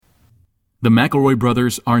The McElroy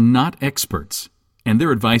brothers are not experts, and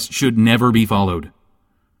their advice should never be followed.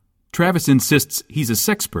 Travis insists he's a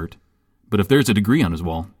sexpert, but if there's a degree on his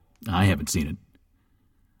wall, I haven't seen it.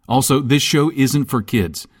 Also, this show isn't for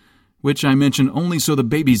kids, which I mention only so the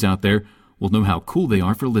babies out there will know how cool they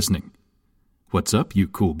are for listening. What's up, you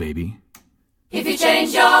cool baby? If you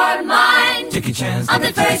change your mind, take a chance. I'm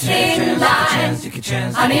the first in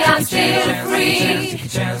line. Honey, I'm still free.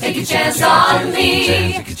 Take a chance on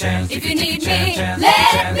me. If you need me,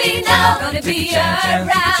 let me know. Gonna be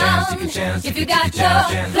around. If you got no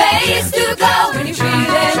place to go when you're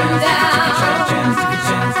feeling down.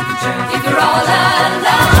 If you're all alone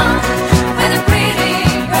with a pretty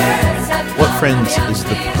bird. What, friends, is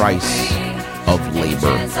the price of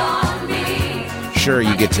labor? Sure,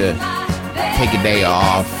 you get to take a day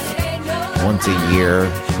off once a year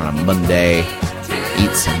on a Monday,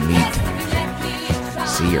 eat some meat,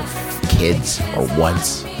 see your kids or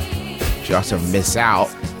once. You also miss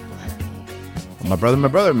out on my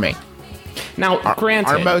brother and me. Now,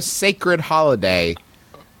 granted, our most sacred holiday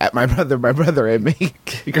at my brother and me.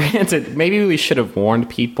 Granted, maybe we should have warned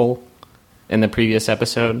people in the previous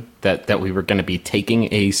episode that we were going to be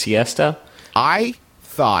taking a siesta. I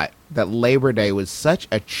thought that Labor Day was such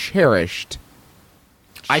a cherished day.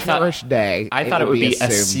 I thought it would be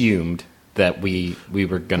assumed that we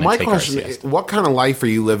were going to take our siesta. My question is, what kind of life are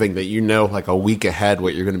you living that you know like a week ahead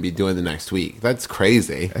what you're going to be doing the next week? That's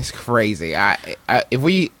crazy. That's crazy. If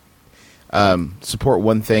we support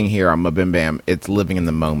one thing here on Mabim Bam, it's living in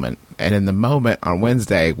the moment. And in the moment on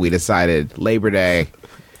Wednesday, we decided Labor Day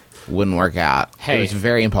wouldn't work out. Hey, it was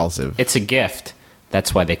very impulsive. It's a gift.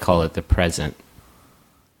 That's why they call it the present.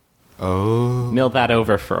 Oh. Mill that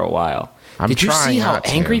over for a while. Did you see how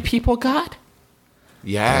angry people got?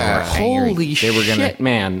 Yeah. Holy shit,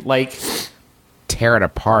 man. Like, tear it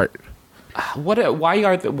apart. Why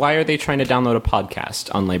are they trying to download a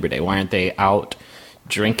podcast on Labor Day? Why aren't they out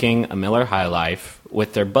drinking a Miller High Life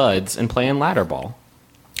with their buds and playing ladder ball?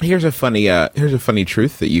 Here's a funny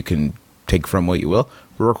truth that you can take from what you will.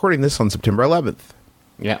 We're recording this on September 11th.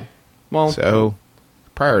 Yeah. Well, so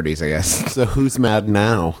priorities, I guess. So who's mad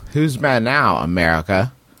now? Who's mad now,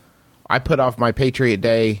 America? I put off my Patriot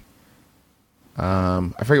Day.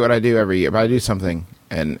 I forget what I do every year, but I do something,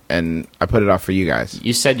 and I put it off for you guys.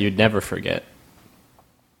 You said you'd never forget.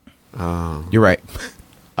 You're right.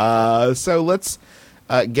 So let's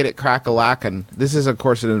get it crack-a-lackin'. This is, of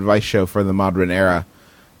course, an advice show for the modern era.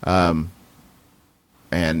 And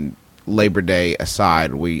Labor Day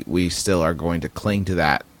aside, we still are going to cling to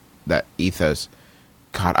that ethos.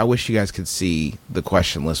 God, I wish you guys could see the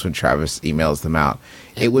question list when Travis emails them out.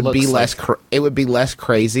 It would be less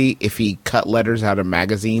crazy if he cut letters out of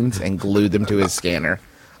magazines and glued them to his scanner.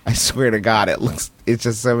 I swear to God, it's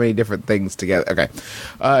just so many different things together. Okay,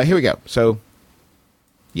 here we go. So,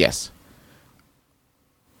 yes,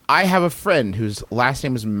 I have a friend whose last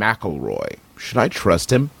name is McElroy. Should I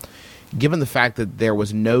trust him? Given the fact that there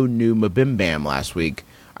was no new Mabim Bam last week,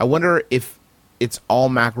 I wonder if it's all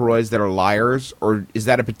McElroys that are liars, or is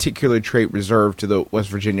that a particular trait reserved to the West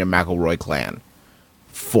Virginia McElroy clan?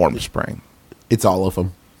 Formspring. It's all of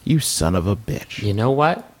them. You son of a bitch. You know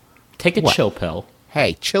what? Take a chill pill.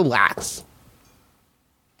 Hey, chillax.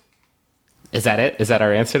 Is that it? Is that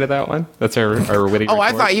our answer to that one? That's our witty report?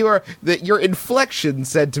 I thought that your inflection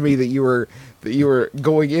said to me that you were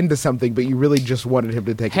going into something, but you really just wanted him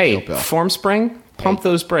to take a chill pill. Hey, Formspring, pump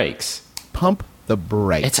those brakes. Pump the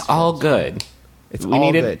brakes. It's all good. Good.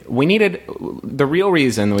 We needed the real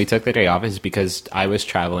reason we took the day off is because I was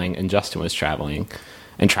traveling and Justin was traveling,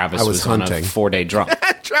 and Travis was on a 4-day drunk.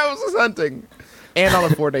 Travis was hunting, and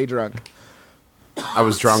on a 4-day drunk. I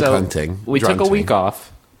was hunting. We took a week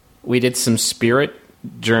off. We did some spirit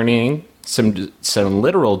journeying, some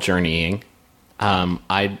literal journeying.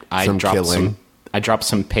 I dropped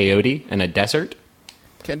some peyote in a desert.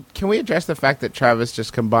 Can we address the fact that Travis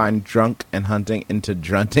just combined drunk and hunting into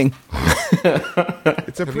drunting?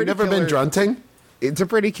 Have you never been drunting? It's a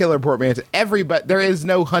pretty killer portmanteau. There is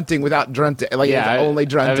no hunting without drunting. It's only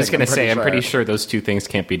drunting. I was going to say, I'm pretty sure those two things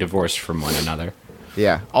can't be divorced from one another.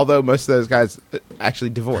 Yeah, although most of those guys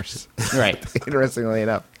actually divorce. Right. Interestingly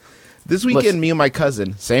enough. This weekend, me and my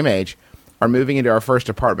cousin, same age, are moving into our first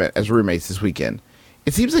apartment as roommates this weekend.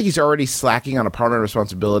 It seems like he's already slacking on apartment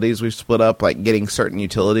responsibilities. We've split up, like getting certain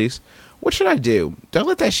utilities. What should I do? Do I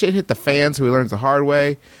let that shit hit the fan so he learns the hard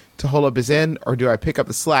way to hold up his end, or do I pick up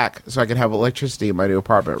the slack so I can have electricity in my new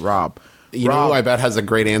apartment? Rob. You know who I bet has a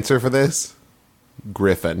great answer for this?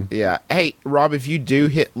 Griffin. Yeah. Hey, Rob, if you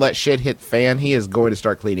do let shit hit fan, he is going to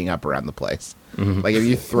start cleaning up around the place. Mm-hmm. Like if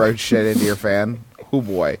you throw shit into your fan, oh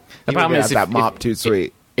boy. The problem is that mop too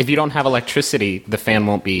sweet. if you don't have electricity, the fan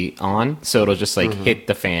won't be on, so it'll just like hit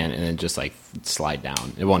the fan and then just like slide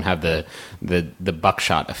down. It won't have the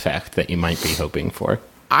buckshot effect that you might be hoping for.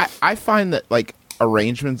 I find that like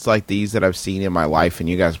arrangements like these that I've seen in my life, and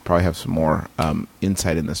you guys probably have some more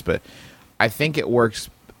insight in this, but I think it works.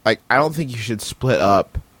 Like, I don't think you should split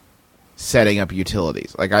up setting up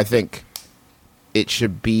utilities. Like, I think there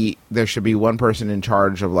should be one person in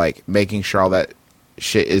charge of like making sure all that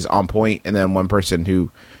shit is on point, and then one person who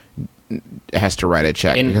has to write a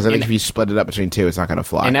check. Because I think if you split it up between two, it's not going to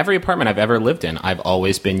fly. In every apartment I've ever lived in, I've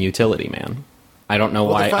always been utility man. I don't know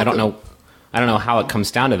why. I don't know how it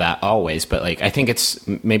comes down to that always, but like I think it's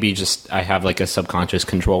maybe just I have like a subconscious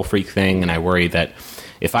control freak thing, and I worry that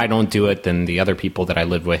if I don't do it, then the other people that I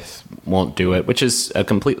live with won't do it, which is a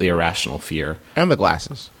completely irrational fear. And the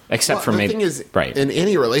glasses. Except for maybe, the thing is, right. In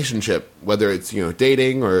any relationship, whether it's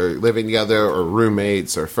dating or living together or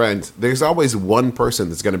roommates or friends, there's always one person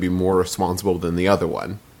that's going to be more responsible than the other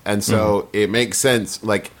one, and so it makes sense.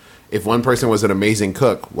 Like if one person was an amazing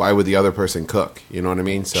cook, why would the other person cook? You know what I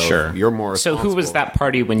mean? So sure. You're more responsible. So who was that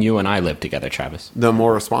party when you and I lived together, Travis? The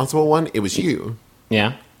more responsible one, it was you.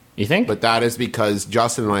 Yeah, you think? But that is because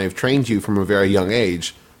Justin and I have trained you from a very young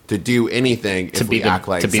age to do anything if we act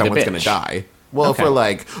like someone's going to die. Well, if we're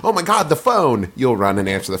like, oh my God, the phone, you'll run and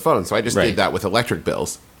answer the phone. So I just did that with electric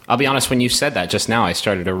bills. I'll be honest, when you said that just now, I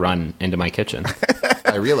started to run into my kitchen.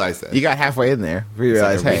 I realized that. You got halfway in there. You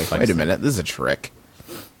realized, hey, wait a minute, this is a trick.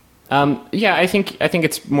 Yeah, I think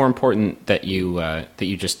it's more important that you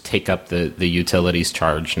just take up the utilities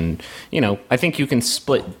charge, and I think you can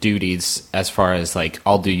split duties as far as like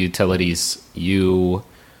I'll do utilities, you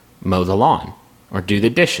mow the lawn or do the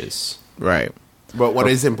dishes. Right. But what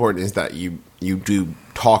is important is that you do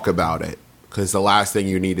talk about it, because the last thing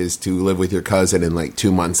you need is to live with your cousin and like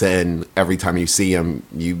 2 months in, every time you see him,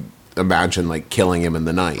 you imagine like killing him in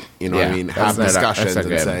the night. You know what I mean? Have discussions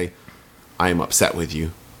and say, I am upset with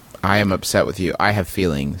you. I am upset with you. I have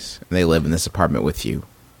feelings, and they live in this apartment with you.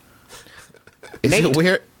 Is it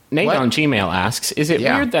weird? Nate on Gmail asks, is it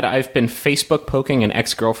weird that I've been Facebook poking an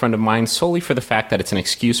ex-girlfriend of mine solely for the fact that it's an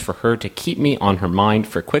excuse for her to keep me on her mind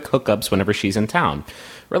for quick hookups whenever she's in town?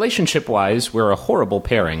 Relationship-wise, we're a horrible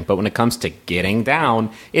pairing, but when it comes to getting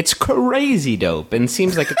down, it's crazy dope and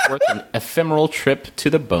seems like it's worth an ephemeral trip to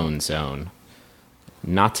the bone zone.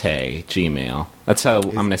 Nate, Gmail. That's how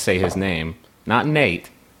I'm going to say his name. Not Nate,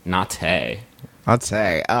 Nate. Nate.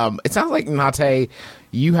 It sounds like Nate,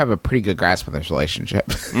 you have a pretty good grasp of this relationship.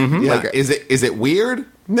 Mm-hmm. Yeah. Like, is it weird?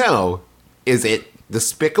 No. Is it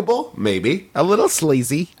despicable? Maybe. A little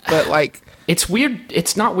sleazy, but like... It's weird.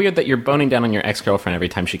 It's not weird that you're boning down on your ex-girlfriend every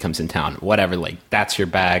time she comes in town. Whatever, like, that's your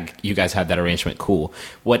bag. You guys have that arrangement. Cool.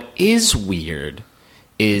 What is weird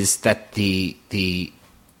is that the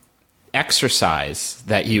exercise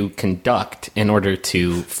that you conduct in order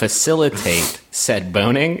to facilitate said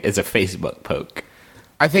boning is a Facebook poke.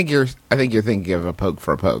 I think you're thinking of a poke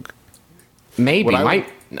for a poke. Maybe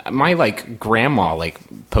my like grandma like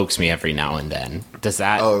pokes me every now and then. Does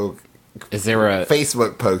that? Oh, is there a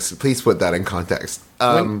Facebook pokes? Please put that in context.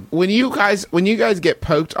 When you guys get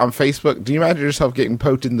poked on Facebook, do you imagine yourself getting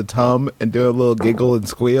poked in the tum and doing a little giggle and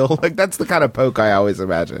squeal? Like that's the kind of poke I always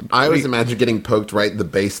imagine. I always imagine getting poked right at the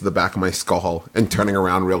base of the back of my skull and turning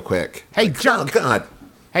around real quick. Hey jerk! Oh, God!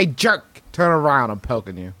 Hey jerk! Turn around! I'm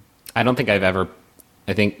poking you. I don't think I've ever.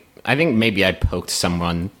 I think maybe I poked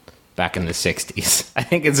someone back in the 60s. I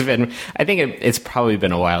think it's probably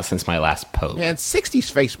been a while since my last poke. Man,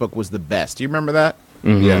 60s Facebook was the best. Do you remember that?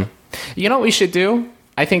 Mm-hmm. Yeah. You know what we should do?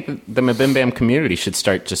 I think the Mabim Bam community should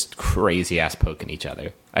start just crazy ass poking each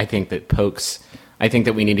other. I think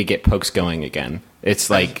that we need to get pokes going again. It's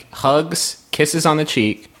like hugs, kisses on the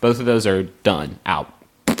cheek. Both of those are done. Out.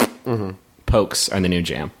 Mm-hmm. Pokes are the new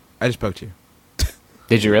jam. I just poked you.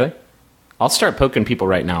 Did you really? I'll start poking people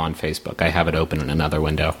right now on Facebook. I have it open in another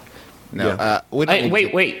window. No. Yeah.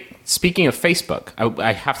 Wait. Speaking of Facebook,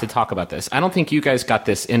 I have to talk about this. I don't think you guys got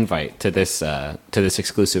this invite to this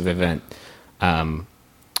exclusive event,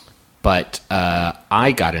 but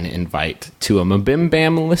I got an invite to a Mabim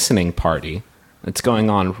Bam listening party that's going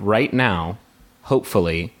on right now.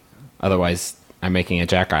 Hopefully, otherwise I'm making a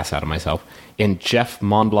jackass out of myself in Jeff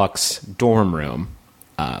Monbloch's dorm room.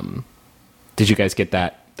 Did you guys get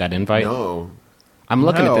that invite? No. I'm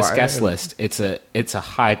looking at this guest list. It's a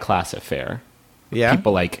high class affair. Yeah.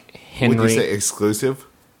 People like Henry. Would you say exclusive?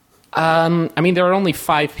 I mean, there are only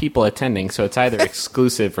 5 people attending, so it's either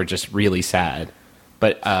exclusive or just really sad.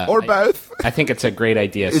 But or both. I think it's a great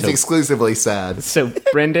idea. It's exclusively sad. So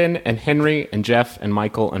Brendan and Henry and Jeff and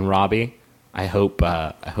Michael and Robbie. I hope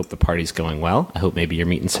the party's going well. I hope maybe you're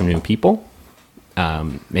meeting some new people.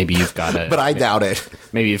 Maybe you've got a... But I doubt it.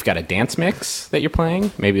 Maybe you've got a dance mix that you're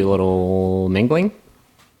playing. Maybe a little mingling.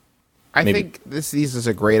 I think this is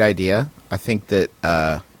a great idea. I think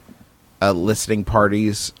that listening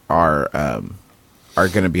parties are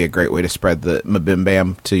going to be a great way to spread the Mabim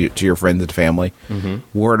Bam to your friends and family.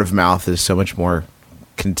 Mm-hmm. Word of mouth is so much more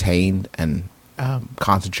contained and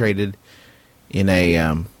concentrated in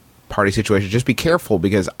a party situation. Just be careful,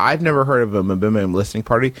 because I've never heard of a Mabim Bam listening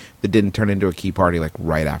party that didn't turn into a key party like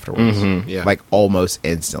right afterwards. Mm-hmm. Yeah. Like almost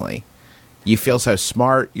instantly. You feel so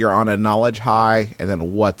smart, you're on a knowledge high, and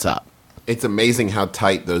then what's up? It's amazing how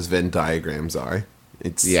tight those Venn diagrams are.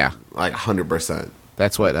 It's like 100%.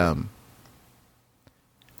 That's what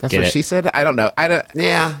Get it? she said. I don't know.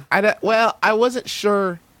 Well, I wasn't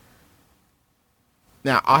sure.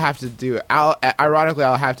 Now I'll have to do. I'll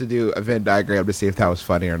have to do a Venn diagram to see if that was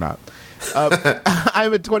funny or not.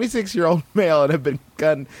 I'm a 26-year-old male and have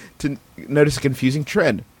begun to notice a confusing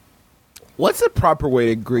trend. What's the proper way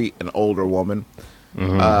to greet an older woman?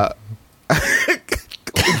 Mm-hmm.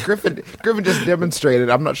 Griffin just demonstrated.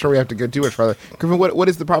 I'm not sure we have to go too much further. Griffin, what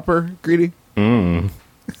is the proper greeting?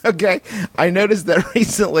 Okay. I noticed that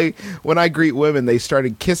recently when I greet women, they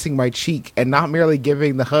started kissing my cheek and not merely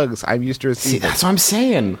giving the hugs I'm used to receiving. See, that's what I'm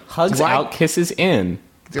saying. Hugs out, kisses in.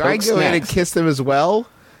 Do I go in and kiss them as well?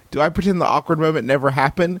 Do I pretend the awkward moment never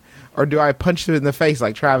happened? Or do I punch them in the face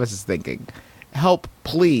like Travis is thinking? Help,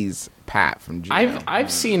 please, Pat from Gmail.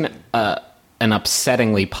 I've seen an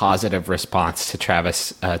upsettingly positive response to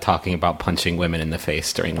Travis talking about punching women in the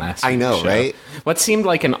face during last week's show. Right? What seemed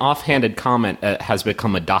like an offhanded comment has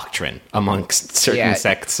become a doctrine amongst certain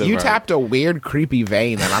sects of you tapped a weird, creepy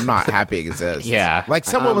vein, and I'm not happy it exists. Yeah. Like,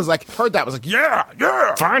 someone was like, heard that, was like,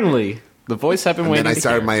 yeah! Finally! The voice I've been waiting to hear. And then I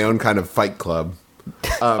started my own kind of fight club.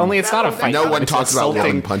 Only it's not a fight No club. one It's talks about insulting.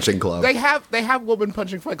 women punching club. They have woman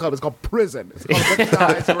punching fight club. It's called prison. It's called a bunch of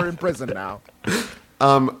guys who are in prison now.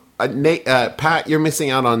 Nate, Pat, you're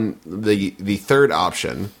missing out on the third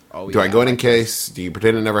option. Do I go in case? Do you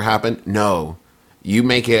pretend it never happened? No. You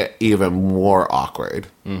make it even more awkward.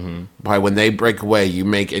 Mm-hmm. By when they break away, you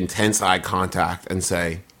make intense eye contact and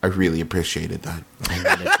say, I really appreciated that.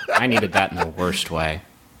 I needed that in the worst way.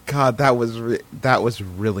 God, that was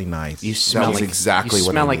really nice. You smell like exactly you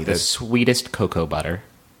what smell I like needed. the sweetest cocoa butter.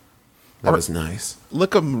 That was nice.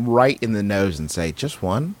 Look them right in the nose and say, just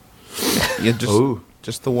one?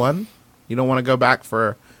 Just the one? You don't want to go back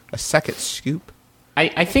for a second scoop?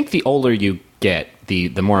 I think the older you get, the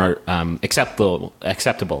more acceptable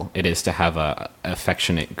it is to have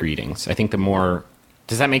affectionate greetings. I think the more...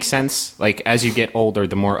 Does that make sense? Like, as you get older,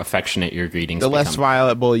 the more affectionate your greetings become. The less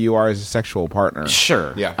viable you are as a sexual partner.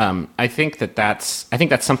 Sure. Yeah. I think that's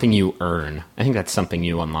something you earn. I think that's something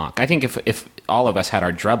you unlock. I think if all of us had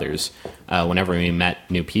our druthers, whenever we met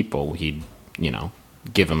new people, he'd,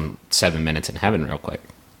 give them 7 minutes in heaven real quick.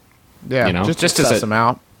 Yeah, just to suss them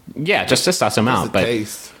out. Yeah, just to suss them out. But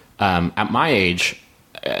taste. At my age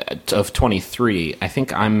of 23, I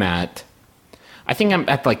think I'm at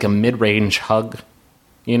like a mid-range hug.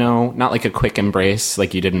 Not like a quick embrace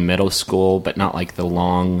like you did in middle school, but not like the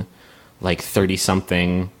long, like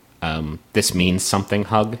 30-something, this means something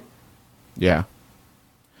hug. Yeah.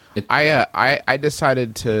 I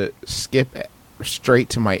decided to skip straight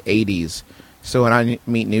to my 80s. So when I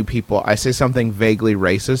meet new people, I say something vaguely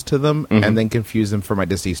racist to them and then confuse them for my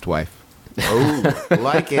deceased wife. Oh,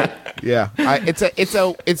 like it. Yeah.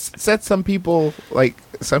 It's set some people, like,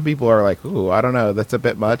 some people are like, ooh, I don't know, that's a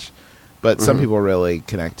bit much. But some people really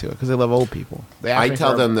connect to it because they love old people. I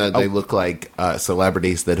tell them that they look like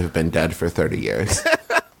celebrities that have been dead for 30 years.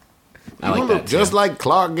 I like that too. Just like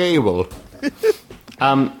Clark Gable.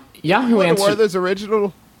 Yahoo Were Answers. those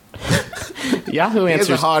original? Yahoo Here's a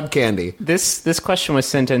Answers. hard candy. This question was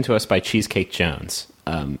sent in to us by Cheesecake Jones,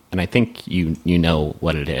 and I think you know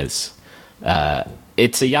what it is.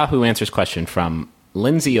 It's a Yahoo Answers question from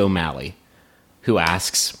Lindsay O'Malley, who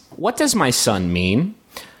asks, "What does my son mean?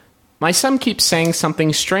 My son keeps saying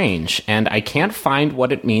something strange, and I can't find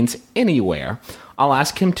what it means anywhere. I'll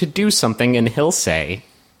ask him to do something, and he'll say,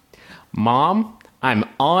 'Mom, I'm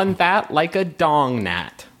on that like a dong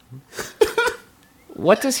gnat.'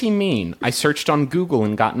 What does he mean? I searched on Google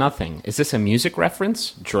and got nothing. Is this a music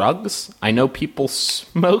reference? Drugs? I know people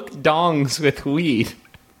smoke dongs with weed."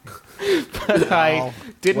 But I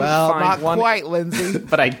didn't find not one. quite, Lindsay.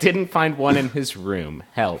 But I didn't find one in his room.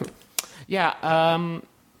 Help. Yeah,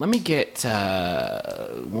 let me get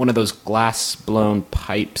one of those glass-blown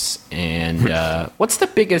pipes. And what's the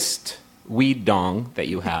biggest weed dong that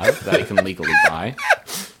you have that I can legally buy?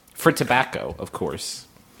 For tobacco, of course.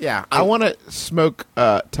 Yeah, I want to smoke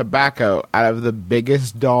tobacco out of the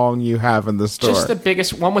biggest dong you have in the store. Just the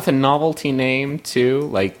biggest one with a novelty name too.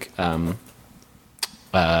 Like, help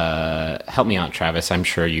me out, Travis. I'm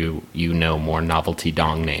sure you know more novelty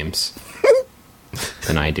dong names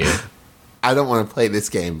than I do. I don't want to play this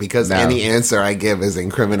game because any answer I give is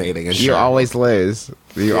incriminating. And you always lose.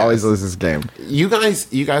 You always lose this game. You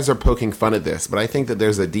guys are poking fun at this, but I think that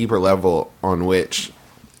there's a deeper level on which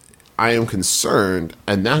I am concerned,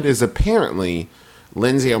 and that is apparently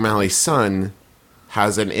Lindsay O'Malley's son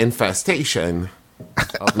has an infestation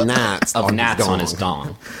of gnats on his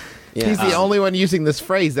dong. Yeah. He's the only one using this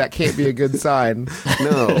phrase. That can't be a good sign.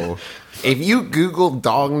 No. If you Google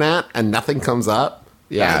dog gnat and nothing comes up,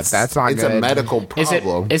 that's not good. It's a medical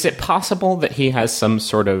problem. Is it possible that he has some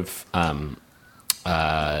sort of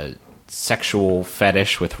sexual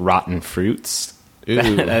fetish with rotten fruits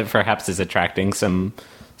that perhaps is attracting some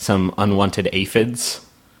unwanted aphids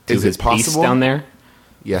to his piece down there?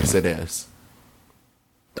 Yes, it is.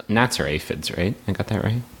 Gnats are aphids, right? I got that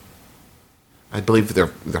right? I believe they're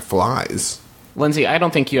flies. Lindsay, I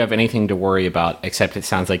don't think you have anything to worry about, except it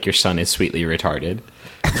sounds like your son is sweetly retarded.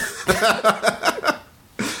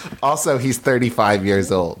 Also, he's 35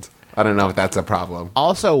 years old. I don't know if that's a problem.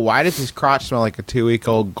 Also, why does his crotch smell like a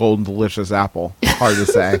 2-week-old golden delicious apple? Hard to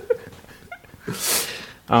say.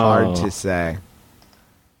 Hard to say.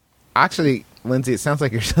 Actually, Lindsay, it sounds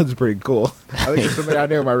like your son's pretty cool. I think if somebody out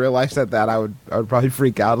there in my real life said that, I would probably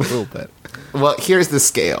freak out a little bit. Well, here's the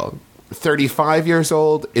scale. 35 years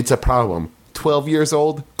old, it's a problem. 12 years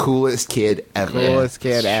old, coolest kid ever. Coolest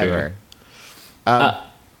kid ever.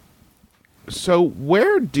 So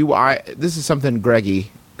where do I... This is something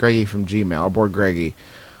Greggy from Gmail, our boy Greggy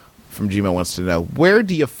from Gmail wants to know. Where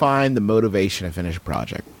do you find the motivation to finish a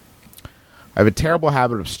project? I have a terrible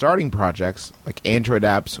habit of starting projects, like Android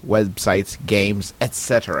apps, websites, games,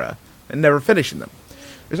 etc., and never finishing them.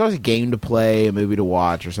 There's always a game to play, a movie to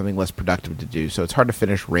watch, or something less productive to do, so it's hard to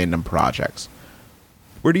finish random projects.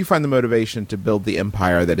 Where do you find the motivation to build the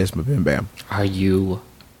empire that is Mabim Bam? Are you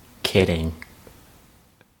kidding?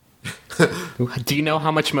 Do you know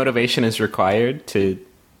how much motivation is required to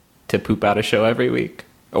poop out a show every week?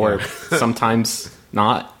 Or sometimes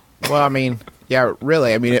not? Well, I mean, yeah,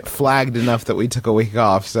 really. I mean, it flagged enough that we took a week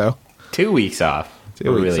off, so... 2 weeks off.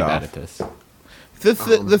 We're really bad at this.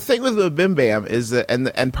 The thing with Mabim Bam is that,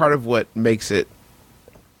 and part of what makes it,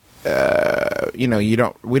 we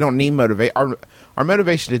don't need motivation. Our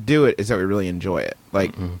motivation to do it is that we really enjoy it.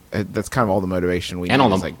 Like, that's kind of all the motivation we need. And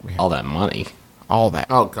all that money. All that.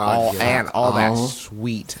 Oh, God. And all that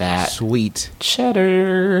sweet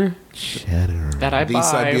cheddar that I buy.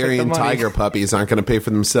 These Siberian tiger puppies aren't going to pay for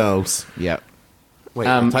themselves. Yep. Wait,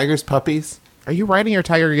 tigers puppies? Are you riding your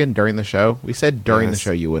tiger again during the show? We said during the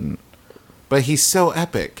show you wouldn't. But he's so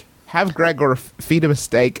epic. Have Gregor feed him a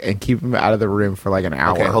steak and keep him out of the room for like an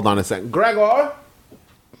hour. Okay, hold on a second. Gregor?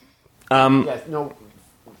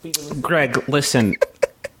 Greg, listen.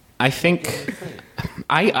 I think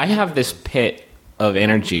I have this pit of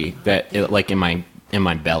energy that, like in my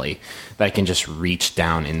belly, that I can just reach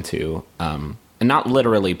down into, and not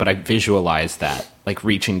literally, but I visualize that, like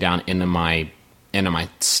reaching down into my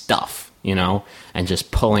stuff, and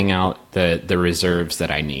just pulling out the reserves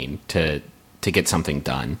that I need to get something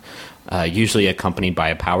done. Usually accompanied by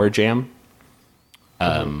a power jam.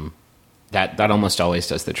 That almost always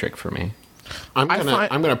does the trick for me. I'm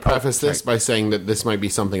gonna preface this by saying that this might be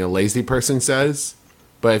something a lazy person says.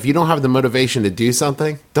 But if you don't have the motivation to do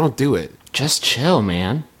something, don't do it. Just chill,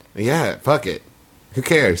 man. Yeah, fuck it. Who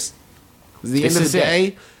cares? At the end of the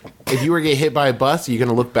day, if you were to get hit by a bus, are you going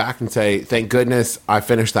to look back and say, thank goodness I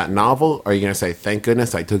finished that novel? Or are you going to say, thank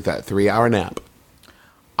goodness I took that 3-hour nap?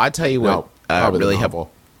 I tell you what really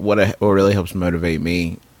helps motivate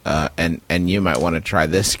me, and you might want to try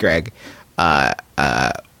this, Greg.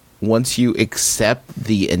 Once you accept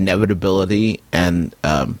the inevitability and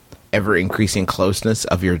ever-increasing closeness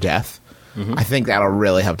of your death, I think that'll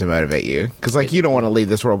really help to motivate you. Because, you don't want to leave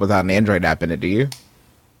this world without an Android app in it, do you?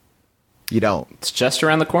 You don't. It's just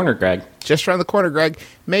around the corner, Greg. Just around the corner, Greg.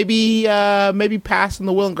 Maybe pass in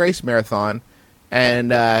the Will and Grace Marathon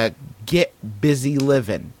and get busy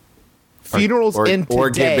living. Funerals in today, or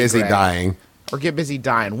get busy Greg. dying. Or get busy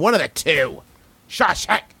dying. One of the two.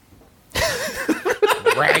 Shawshank.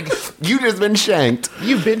 Greg. You just been shanked.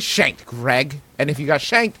 You've been shanked, Greg. And if you got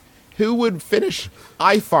shanked, who would finish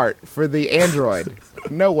iFart for the Android?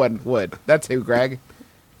 No one would. That's who, Greg.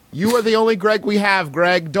 You are the only Greg we have,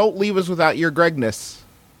 Greg. Don't leave us without your Gregness.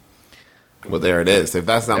 Well, there it is. If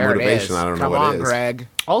that's not there motivation, I don't know what is. Come on, Greg.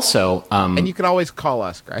 Also, and you can always call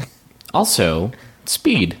us, Greg. Also,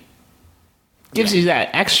 speed. Gives you that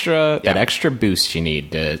extra boost you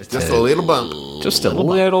need to just a little bump. Just a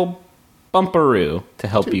little bumperoo to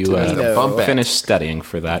help you finish studying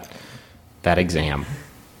for that exam.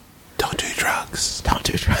 Don't do drugs. Don't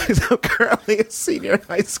do drugs. I'm currently a senior in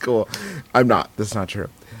high school. I'm not. That's not true.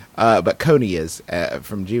 But Coney is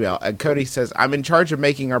from Gmail. And Coney says, I'm in charge of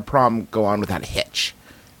making our prom go on without a hitch.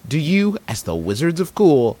 Do you, as the Wizards of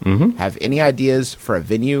Cool, have any ideas for a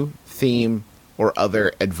venue, theme, or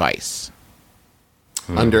other advice?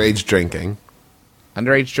 Underage drinking.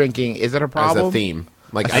 Underage drinking, is it a problem? As a theme.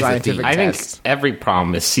 Like a scientific I think test. every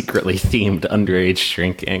prom is secretly themed underage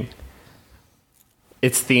drinking.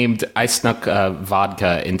 It's themed, I snuck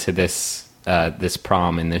vodka into this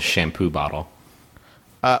prom in this shampoo bottle.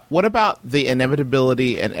 What about the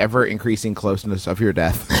inevitability and ever-increasing closeness of your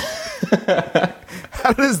death?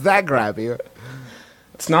 How does that grab you?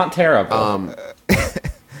 It's not terrible.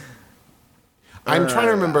 I'm trying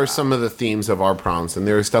to remember some of the themes of our proms, and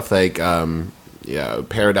there was stuff like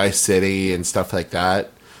Paradise City and stuff like that.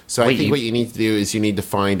 So I think what you need to do is you need to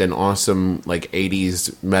find an awesome like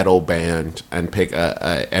 80s metal band and pick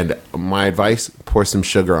and my advice, pour some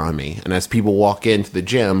sugar on me. And as people walk into the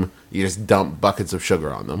gym, you just dump buckets of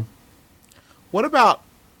sugar on them. What about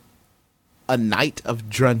a night of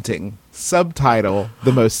drunting? Subtitle,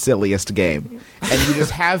 the most silliest game. And you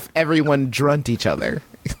just have everyone drunt each other.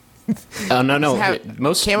 Oh no!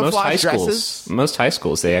 Most high dresses?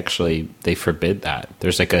 schools, they forbid that.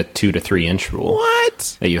 There's like a 2 to 3 inch rule.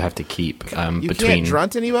 What? That you have to keep You between. can't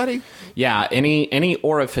drunt anybody? Yeah, any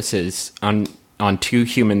orifices on two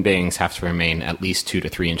human beings have to remain at least 2 to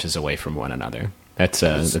 3 inches away from one another. That's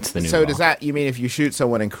the new. So law. does that? You mean if you shoot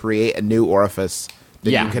someone and create a new orifice,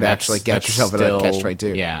 then you could actually get yourself in a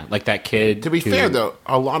catch-22? Yeah, like that kid. To be fair, though,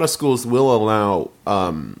 a lot of schools will allow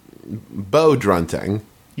bow drunting.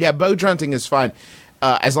 Yeah, bow drunting is fine,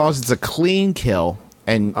 as long as it's a clean kill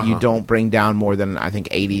and you don't bring down more than, I think,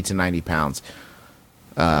 80 to 90 pounds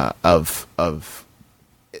of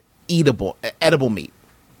edible meat.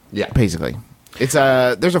 Yeah, basically, it's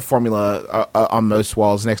there's a formula on most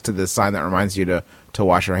walls next to the sign that reminds you to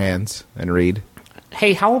wash your hands and read.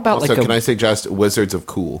 Hey, how about also, can I suggest Wizards of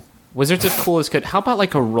Cool? Wizards of Cool is good. How about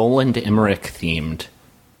like a Roland Emmerich themed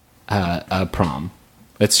prom?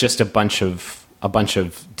 It's just a bunch of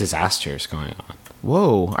disasters going on.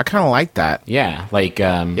 Whoa, I kind of like that. Yeah, like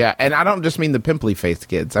yeah, and I don't just mean the pimply faced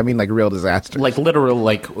kids. I mean like real disasters. Like literal,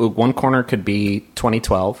 like one corner could be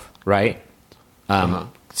 2012, right?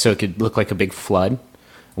 So it could look like a big flood.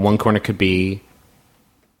 One corner could be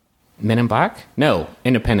Men in Black? No,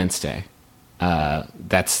 Independence Day.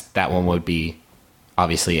 That one would be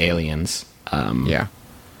obviously aliens. Yeah.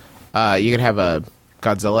 You could have a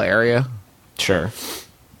Godzilla area. Sure.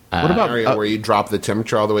 What about area where you drop the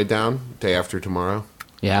temperature all the way down day after tomorrow?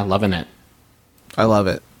 Yeah, loving it. I love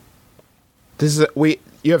it.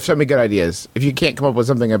 You have so many good ideas. If you can't come up with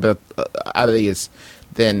something out of these,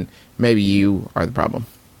 then maybe you are the problem.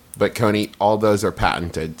 But Coney, all those are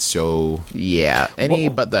patented, so yeah,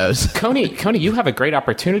 but those. Coney, you have a great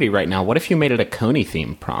opportunity right now. What if you made it a Coney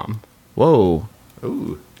themed prom? Whoa.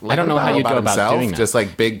 Ooh. I don't know how you go about doing that. Just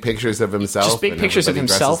like big pictures of himself. Just big pictures of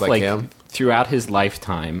himself, like him. Throughout his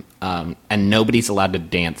lifetime, and nobody's allowed to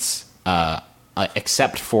dance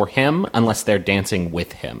except for him, unless they're dancing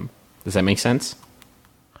with him. Does that make sense?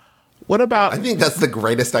 What about? I think that's the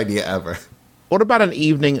greatest idea ever. What about an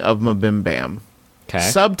evening of Mabim Bam? Okay.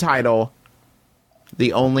 Subtitle: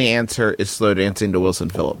 The only answer is slow dancing to Wilson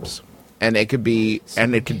Phillips. And it could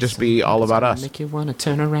just be all about us. Make you want to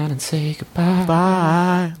turn around and say goodbye.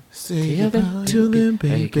 Bye. Say goodbye to them,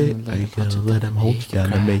 baby. Let them hold you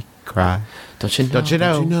down and make you cry. Don't you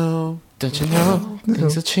know?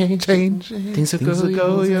 Things will change. Things will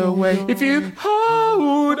go your way. If you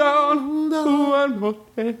hold on one more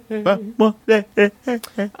day.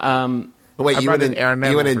 Wait, you went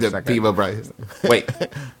into Pivo Bryce. Wait.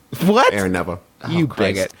 What? Aaron Neville. You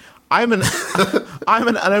bigot. I'm an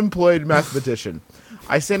unemployed mathematician.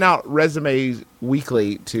 I send out resumes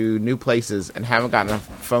weekly to new places and haven't gotten a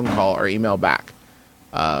phone call or email back.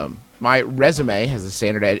 My resume has a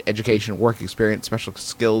standard education, work experience, special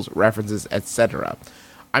skills, references, etc.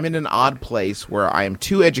 I'm in an odd place where I am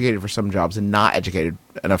too educated for some jobs and not educated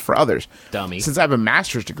enough for others. Dummy. Since I have a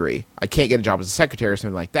master's degree, I can't get a job as a secretary or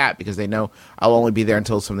something like that because they know I'll only be there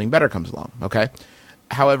until something better comes along, okay?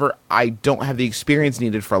 However, I don't have the experience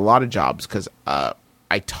needed for a lot of jobs because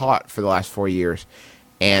I taught for the last 4 years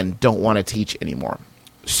and don't want to teach anymore.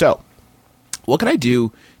 So, what can I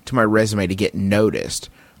do to my resume to get noticed?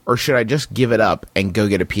 Or should I just give it up and go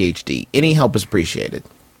get a PhD? Any help is appreciated.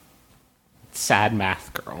 Sad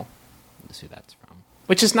Math Girl. That's who that's from.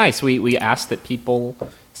 Which is nice. We ask that people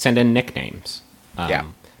send in nicknames.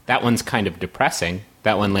 That one's kind of depressing.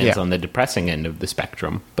 That one lands on the depressing end of the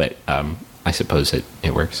spectrum, but I suppose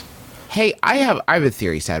it works. Hey, I have a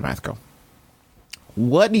theory, Sad Math Girl.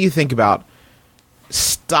 What do you think about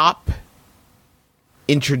stop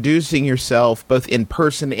introducing yourself both in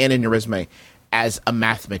person and in your resume as a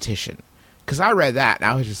mathematician? Because I read that and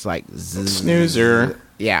I was just like, snoozer.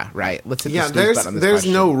 Yeah, right. Let's hit the snooze button on this there's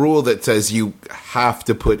question. no rule that says you have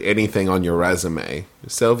to put anything on your resume.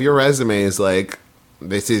 So if your resume is like,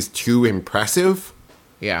 this is too impressive,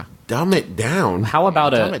 dumb it down. How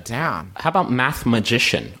about dumb it down? How about math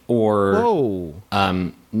magician or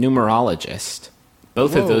numerologist?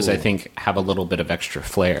 Both of those, I think, have a little bit of extra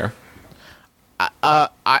flair.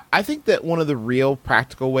 I think that one of the real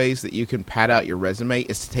practical ways that you can pad out your resume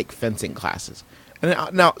is to take fencing classes.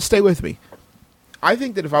 And now, stay with me. I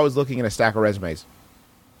think that if I was looking at a stack of resumes,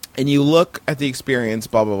 and you look at the experience,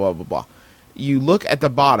 blah, blah, blah, blah, blah, you look at the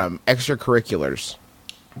bottom, extracurriculars,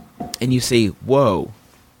 and you see, whoa,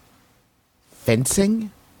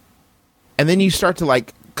 fencing? And then you start to,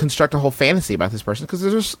 like, construct a whole fantasy about this person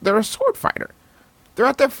because they're a sword fighter. They're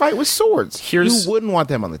out there fighting with swords. You wouldn't want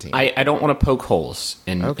them on the team. I don't want to poke holes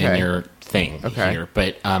in your thing here,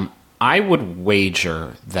 but I would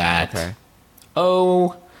wager that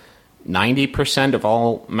 90% of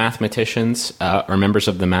all mathematicians or members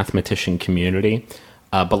of the mathematician community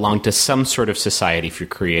belong to some sort of society for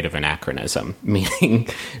creative anachronism, meaning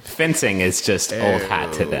fencing is just old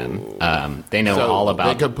hat to them. They know all about...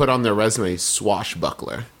 They could put on their resume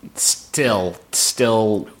swashbuckler. Still...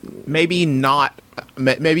 Maybe not...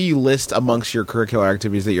 Maybe you list amongst your curricular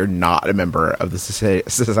activities that you're not a member of the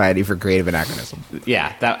Society for Creative Anachronism.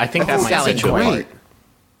 Yeah, I think that might situate.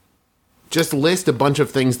 Just list a bunch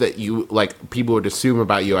of things that you, like, people would assume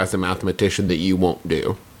about you as a mathematician that you won't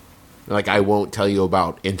do. Like, I won't tell you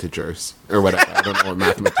about integers or whatever. I don't know what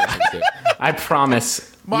mathematicians do. I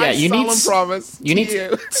promise. You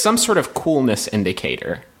need some sort of coolness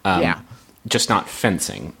indicator. Just not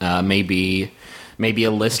fencing. Maybe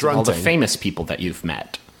a list Drunting. of all the famous people that you've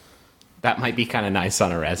met. That might be kind of nice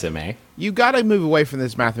on a resume. You got to move away from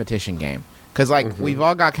this mathematician game. Because, like, we've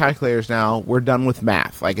all got calculators now. We're done with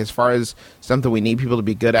math. Like, as far as something we need people to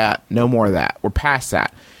be good at, no more of that. We're past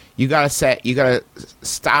that. You got to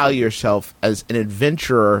style yourself as an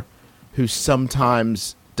adventurer who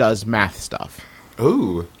sometimes does math stuff.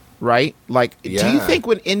 Ooh. Right? Like, do you think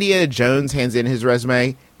when Indiana Jones hands in his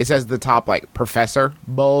resume, it says at the top, like, professor?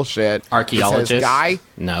 Bullshit. Archaeologist? It says guy?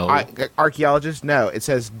 No. Archaeologist? No. It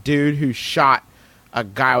says dude who shot a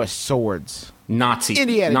guy with swords.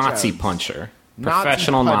 Nazi puncher.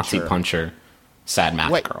 Professional Nazi puncher. Sad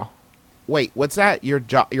math girl. Wait, what's that?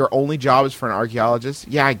 Your only job is for an archaeologist?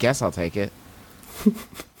 Yeah, I guess I'll take it.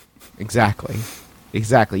 Exactly.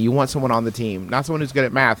 You want someone on the team. Not someone who's good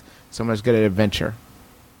at math, someone who's good at adventure.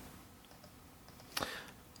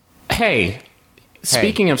 Hey,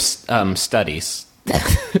 speaking of studies,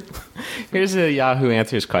 here's a Yahoo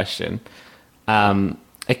Answers question.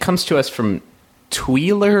 It comes to us from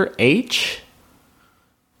Tweeler H,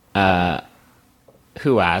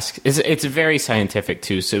 who asks, it's very scientific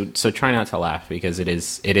too, so try not to laugh because it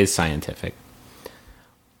is scientific.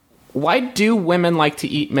 Why do women like to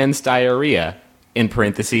eat men's diarrhea? In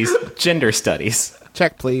parentheses, gender studies.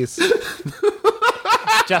 Check, please.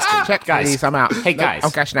 Justin, check, guys. Please. I'm out. Hey, guys.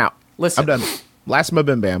 I'm cashing out. Listen. I'm done. Last my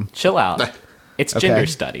bim bam. Chill out. It's gender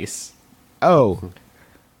studies. Oh.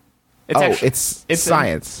 It's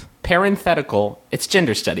science. Parenthetical. It's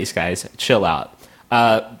gender studies, guys. Chill out.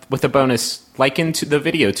 With a bonus, like into the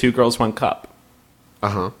video, 2 Girls, 1 Cup.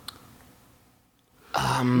 Well,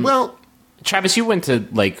 Travis, you went to,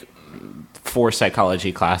 like, 4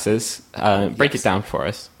 psychology classes. Break it down for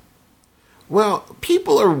us. Well,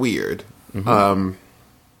 people are weird. That's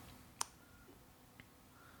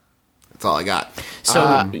all I got.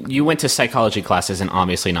 So you went to psychology classes and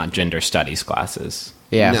obviously not gender studies classes.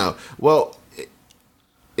 Yeah. No. Well,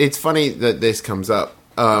 it's funny that this comes up.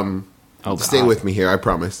 Stay with me here, I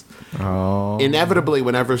promise. Oh. Inevitably,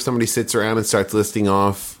 whenever somebody sits around and starts listing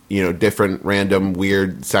off, different random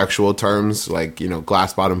weird sexual terms like,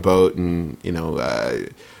 glass bottom boat and,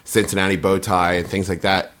 Cincinnati bow tie and things like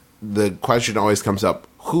that, the question always comes up,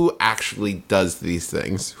 who actually does these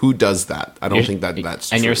things? Who does that? I don't think that's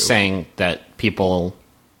true. And you're saying that people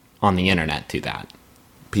on the internet do that.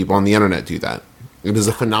 People on the internet do that. It is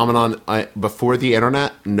a phenomenon. Before the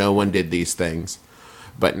internet, no one did these things.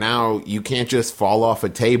 But now you can't just fall off a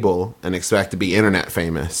table and expect to be internet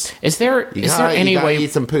famous. Is there any way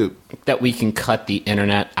eat some poop that we can cut the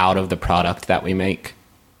internet out of the product that we make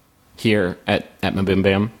here at Mabim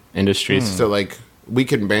Bam Industries? So, like, we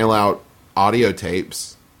can mail out audio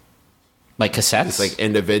tapes. Like cassettes? Just like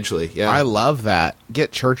individually, yeah. I love that.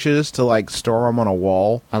 Get churches to like store them on a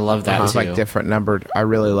wall. I love that It's too. like different numbered. I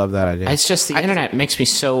really love that idea. It's just the internet makes me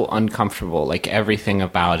so uncomfortable. Like everything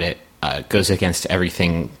about it goes against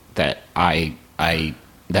everything that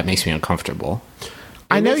that makes me uncomfortable.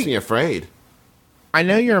 It makes me afraid. I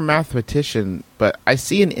know you're a mathematician, but I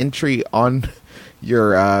see an entry on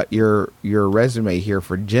your resume here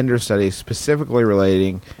for gender studies, specifically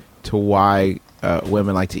relating to why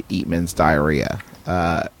women like to eat men's diarrhea.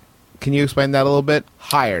 Can you explain that a little bit?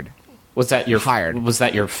 Hired. Was that your Hired. Was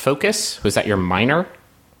that your focus? Was that your minor?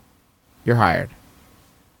 You're hired.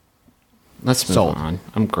 Let's move Sold. on.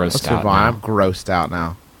 I'm grossed Let's out move on. now. I'm grossed out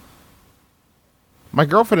now. My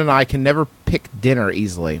girlfriend and I can never pick dinner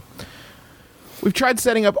easily. We've tried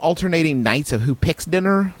setting up alternating nights of who picks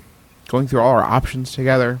dinner, going through all our options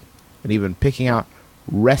together, and even picking out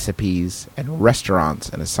recipes and restaurants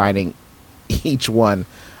and assigning each one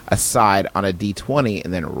a side on a D20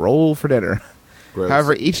 and then roll for dinner. Gross.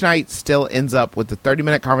 However, each night still ends up with a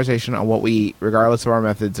 30-minute conversation on what we eat, regardless of our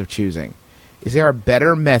methods of choosing. Is there a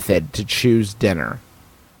better method to choose dinner?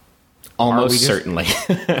 Almost certainly.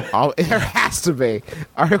 There has to be.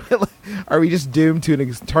 Are we just doomed to an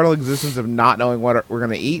eternal existence of not knowing what we're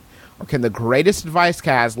going to eat? Or can the greatest advice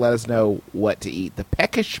cast let us know what to eat? The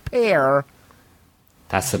peckish pear.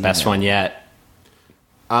 That's the best one yet.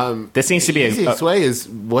 This needs to be The easiest way is,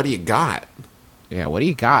 what do you got? Yeah, what do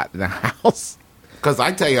you got in the house? Because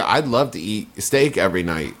I tell you, I'd love to eat steak every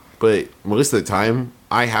night, but most of the time,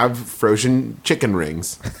 I have frozen chicken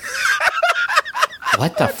rings.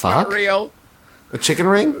 What the fuck? Not real. A chicken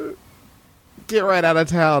ring? Get right out of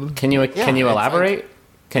town. Can you it's elaborate? like-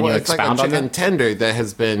 Can you it's like a expound on chicken that? tender that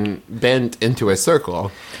has been bent into a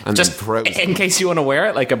circle and Just then frozen. in case you want to wear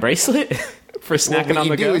it like a bracelet for snacking What on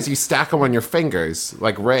you the do go. is you stack them on your fingers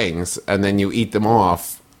like rings, and then you eat them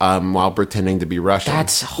off while pretending to be Russian.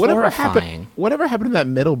 That's Whatever horrifying. happened to that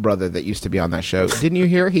middle brother that used to be on that show? Didn't you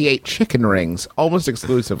hear he ate chicken rings almost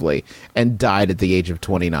exclusively and died at the age of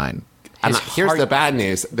 29? And His here's heart- the bad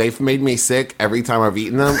news: they've made me sick every time I've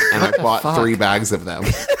eaten them, and I've bought fuck? 3 bags of them.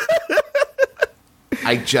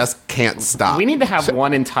 I just can't stop. We need to have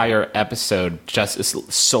one entire episode just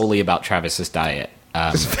solely about Travis's diet.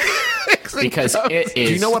 Because it is.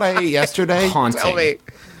 Do you know what I ate yesterday? haunting. Tell me.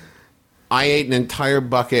 I ate an entire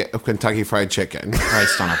bucket of Kentucky Fried Chicken.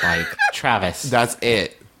 Christ on a bike. Travis. That's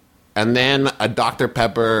it. And then a Dr.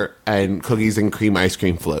 Pepper and cookies and cream ice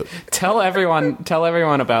cream float. Tell everyone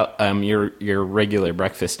about your regular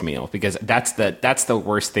breakfast meal, because that's the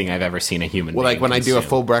worst thing I've ever seen a human Well, being like when I do a consume.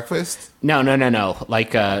 full breakfast? No.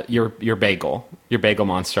 Like your bagel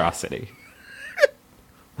monstrosity.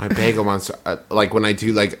 My bagel monster. Like when I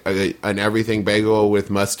do like an everything bagel with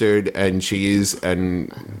mustard and cheese and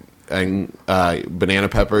banana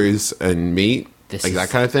peppers and meat. That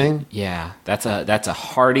kind of thing? Yeah, that's a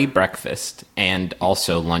hearty breakfast and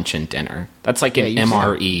also lunch and dinner. That's like an you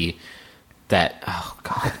MRE that, oh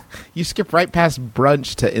God. You skip right past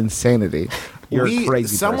brunch to insanity. You're a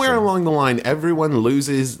crazy somewhere person. along the line, everyone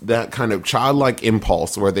loses that kind of childlike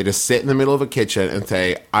impulse where they just sit in the middle of a kitchen and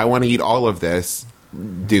say, I want to eat all of this.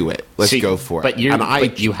 Do it. Let's go for it. But you have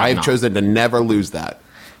I've not. chosen to never lose that.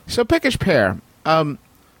 So peckish pear.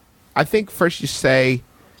 I think first you say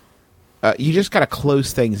you just got to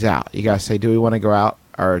close things out. You got to say, do we want to go out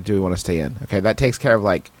or do we want to stay in? Okay, that takes care of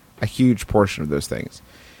like a huge portion of those things.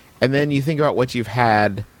 And then you think about what you've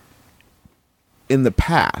had in the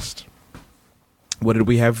past. What did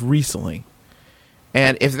we have recently?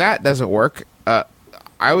 And if that doesn't work, I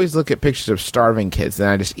always look at pictures of starving kids, and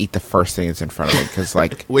I just eat the first thing that's in front of me because,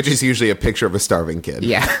 like, Which is usually a picture of a starving kid.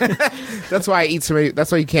 yeah, that's why I eat so many.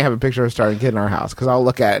 That's why you can't have a picture of a starving kid in our house because I'll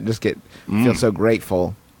look at it and just feel so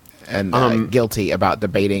grateful and guilty about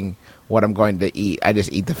debating what I'm going to eat. I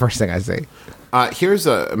just eat the first thing I see. Here's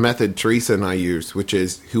a method Teresa and I use, which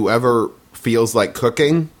is whoever feels like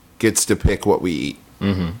cooking gets to pick what we eat.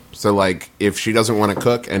 Mm-hmm. So, like, if she doesn't want to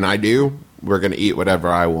cook and I do, we're going to eat whatever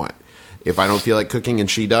I want. If I don't feel like cooking and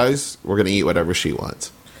she does, we're going to eat whatever she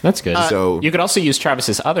wants. That's good. So you could also use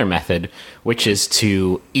Travis's other method, which is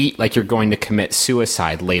to eat like you're going to commit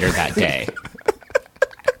suicide later that day.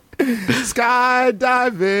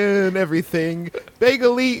 Skydiving, everything,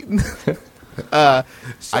 bagel eating.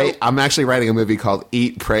 I'm actually writing a movie called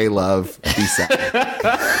Eat, Pray, Love, Be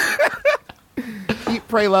Sad. Eat,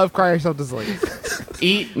 pray, love, cry yourself to sleep.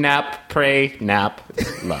 Eat, nap, pray, nap,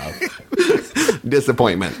 love,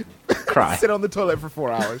 Disappointment. cry. Sit on the toilet for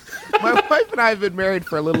 4 hours. My wife and I have been married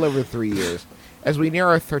for a little over 3 years. As we near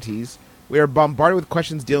our 30s, We are bombarded with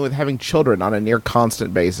questions dealing with having children on a near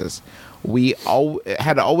constant basis. We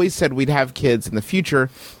had always said we'd have kids in the future,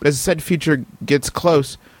 but as the said future gets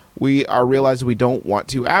close, we are realizing we don't want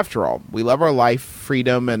to after all. We love our life,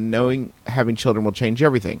 freedom, and knowing having children will change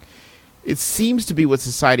everything. It seems to be what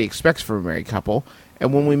society expects from a married couple,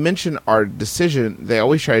 and when we mention our decision, they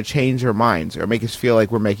always try to change our minds or make us feel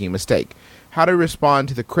like we're making a mistake. How to respond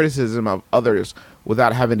to the criticism of others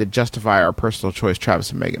without having to justify our personal choice,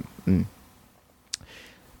 Travis and Megan.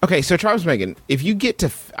 Okay, so Travis and Megan, if you get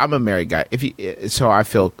to... I'm a married guy, so I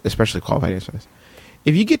feel especially qualified to answer this.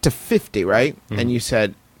 If you get to 50, right, and you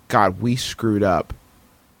said, God, we screwed up,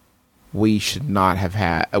 we should not have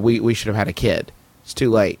had... We should have had a kid. It's too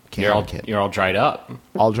late. Can't have a kid. You're all dried up.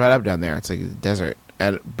 All dried up down there. It's like a desert.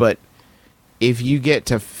 But if you get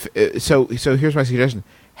to... So here's my suggestion.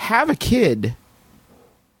 Have a kid.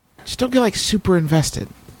 Just don't get, like, super invested.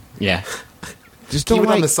 Yeah. Just don't keep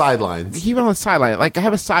it on the sidelines. Keep it on the sideline. Like, I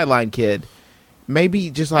have a sideline kid. Maybe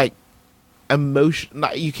just, like, emotion...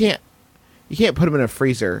 You can't put him in a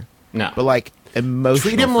freezer. No. But, like,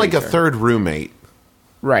 emotional Treat him like a third roommate.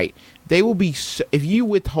 Right. They will be... if you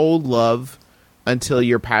withhold love until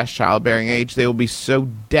you're past childbearing age, they will be so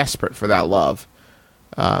desperate for that love.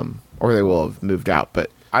 Or they will have moved out.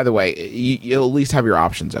 But either way, you'll at least have your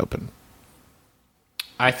options open.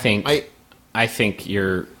 I think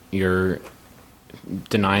you're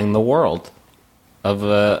denying the world of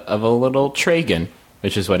a little Tragan,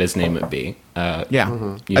 which is what his name would be. A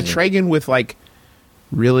Tragan with, like,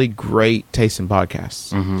 really great taste in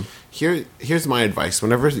podcasts. Here's my advice.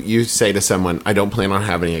 Whenever you say to someone, I don't plan on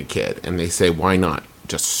having a kid, and they say, why not?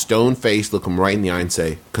 Just stone-faced, look them right in the eye and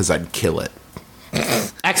say, because I'd kill it.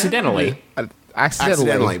 Accidentally.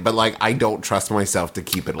 Accidentally, but, like, I don't trust myself to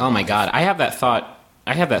keep it alive. Oh, my God. I have that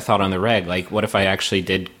thought on the reg. Like, what if I actually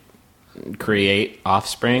did create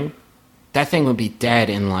offspring? That thing would be dead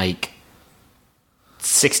in, like,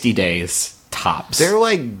 60 days tops. They're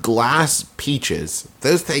like glass peaches.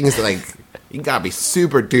 Those things, like, you gotta be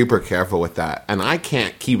super duper careful with that. And I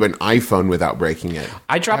can't keep an iPhone without breaking it.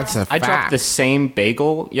 I dropped the same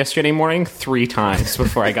bagel yesterday morning 3 times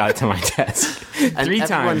before I got it to my desk. 3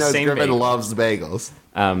 times. Everyone knows same Griffin bagel. loves bagels.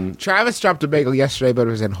 Travis dropped a bagel yesterday, but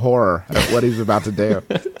it was in horror at what he was about to do.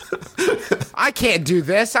 I can't do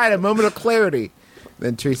this. I had a moment of clarity.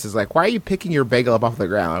 Then Teresa's like, why are you picking your bagel up off the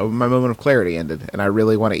ground? My moment of clarity ended, and I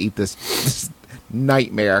really want to eat this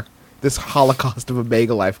nightmare, this holocaust of a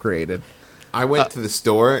bagel I've created. I went to the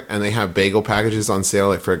store, and they have bagel packages on sale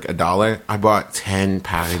like for $1. I bought 10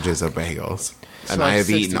 packages of bagels, and like I have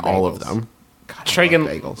eaten bagels. all of them. God,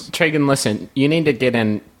 Tragan, listen, you need to get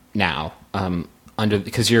in now,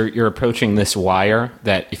 because you're approaching this wire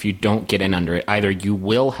that if you don't get in under it, either you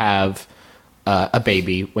will have a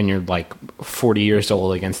baby when you're like 40 years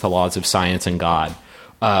old against the laws of science and God,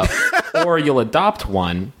 or you'll adopt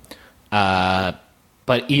one.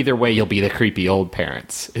 But either way, you'll be the creepy old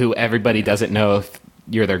parents who everybody doesn't know if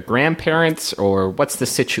you're their grandparents or what's the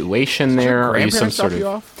situation there. Are you some sort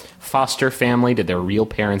of foster family? Did their real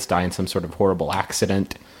parents die in some sort of horrible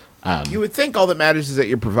accident? You would think all that matters is that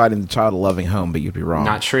you're providing the child a loving home, but you'd be wrong.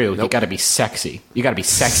 Not true. Nope. You got to be sexy. You got to be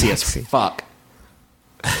sexy as fuck.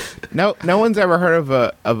 No one's ever heard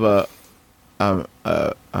of a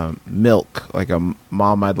milk, like a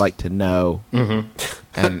mom I'd like to know,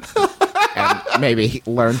 and maybe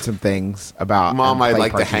learn some things about. Mom I'd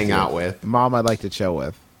like to hang out with. Mom I'd like to chill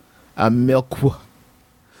with. A milk.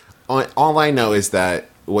 All I know is that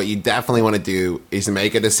what you definitely want to do is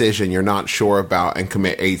make a decision you're not sure about and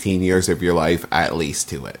commit 18 years of your life at least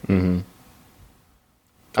to it.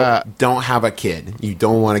 Don't have a kid. You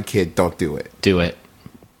don't want a kid. Don't do it. Do it.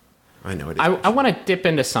 I know it is. I want to dip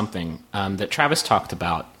into something that Travis talked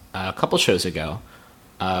about a couple shows ago,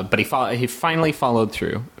 but he finally followed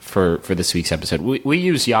through for this week's episode. We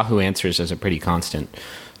use Yahoo Answers as a pretty constant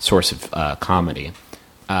source of comedy.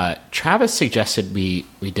 Travis suggested we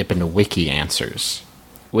dip into WikiAnswers,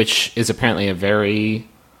 which is apparently a very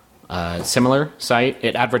similar site.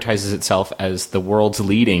 It advertises itself as the world's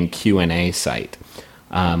leading Q&A site.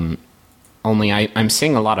 Only I'm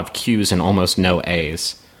seeing a lot of Q's and almost no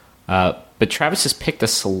A's. But Travis has picked a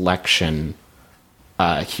selection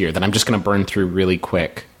here that I'm just going to burn through really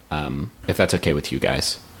quick, if that's okay with you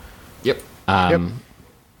guys. Yep.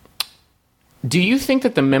 Do you think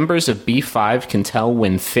that the members of B5 can tell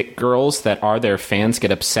when thick girls that are their fans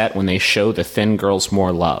get upset when they show the thin girls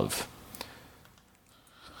more love?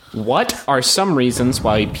 What are some reasons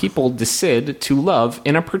why people decide to love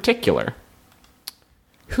in a particular?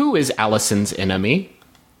 Who is Allison's enemy?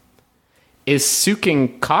 Is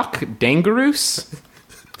sucking cock dangerous?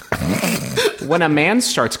 When a man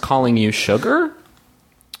starts calling you sugar,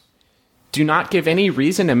 do not give any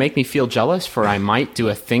reason to make me feel jealous, for I might do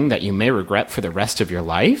a thing that you may regret for the rest of your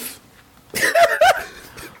life.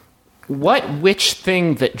 Which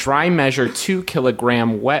thing that dry measure 2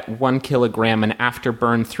 kilogram, wet 1 kilogram, and after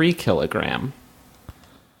burn 3 kilogram?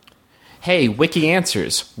 Hey,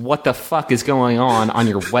 WikiAnswers, what the fuck is going on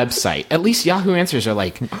your website? At least Yahoo Answers are,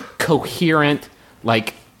 like, coherent,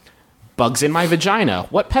 like, bugs in my vagina.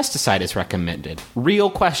 What pesticide is recommended?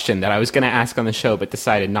 Real question that I was going to ask on the show, but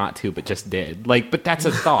decided not to, but just did. Like, but that's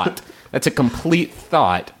a thought. That's a complete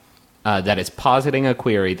thought that is positing a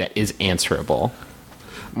query that is answerable.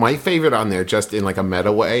 My favorite on there, just in, like, a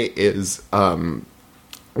meta way, is when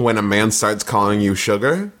a man starts calling you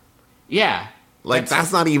sugar. Yeah. Like,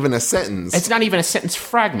 that's not even a sentence. It's not even a sentence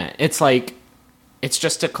fragment. It's like, it's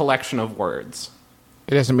just a collection of words.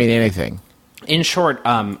 It doesn't mean anything. In short,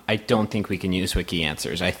 I don't think we can use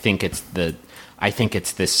WikiAnswers. I think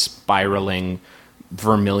it's this spiraling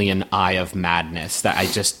vermilion eye of madness that I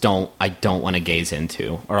don't want to gaze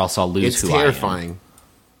into, or else I'll lose who I am. It's terrifying.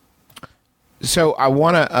 So I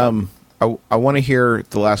want to hear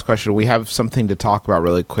the last question. We have something to talk about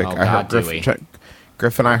really quick. Oh, God, do we?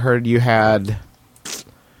 Griffin, I heard you had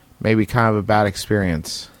maybe kind of a bad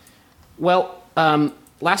experience. Well,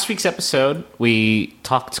 last week's episode, we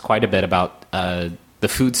talked quite a bit about the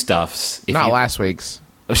foodstuffs. Not last week's.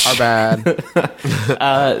 Our bad.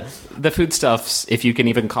 The foodstuffs, if you can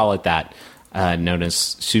even call it that, known as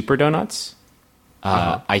super donuts.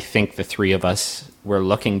 I think the three of us were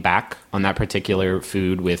looking back on that particular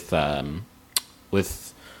food with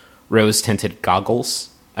rose-tinted goggles.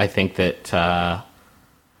 I think that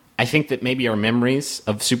maybe our memories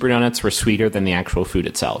of super donuts were sweeter than the actual food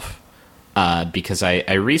itself. Because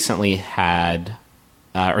I recently had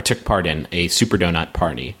or took part in a super donut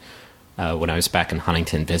party when I was back in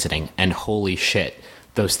Huntington visiting, and holy shit,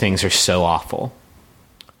 those things are so awful.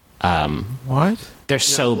 What? They're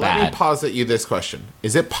so bad. Let me posit you this question.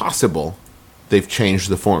 Is it possible they've changed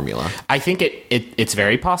the formula? I think it's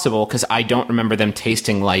very possible, because I don't remember them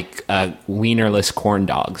tasting like wienerless corn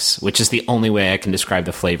dogs, which is the only way I can describe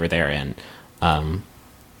the flavor therein.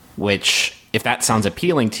 Which, if that sounds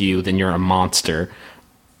appealing to you, then you're a monster.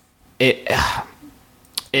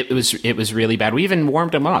 It was really bad. We even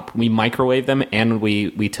warmed them up. We microwaved them, and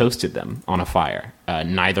we toasted them on a fire.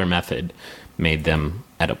 Neither method made them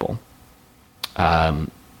edible.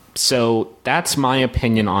 So that's my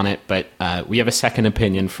opinion on it, but we have a second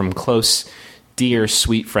opinion from close, dear,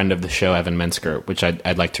 sweet friend of the show, Evan Minsker, which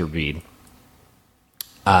I'd like to read.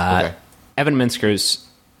 Okay. Evan Minsker's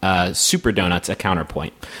Super Donuts, a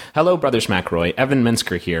Counterpoint. Hello, Brothers McRoy. Evan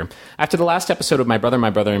Minsker here. After the last episode of My Brother,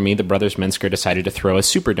 and Me, the Brothers Minsker decided to throw a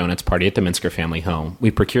Super Donuts party at the Minsker family home. We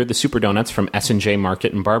procured the Super Donuts from S&J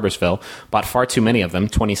Market in Barbersville, bought far too many of them,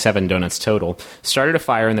 27 donuts total, started a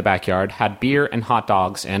fire in the backyard, had beer and hot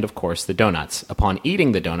dogs, and, of course, the donuts. Upon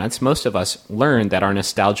eating the donuts, most of us learned that our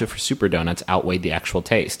nostalgia for Super Donuts outweighed the actual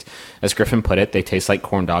taste. As Griffin put it, they taste like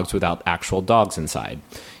corn dogs without actual dogs inside.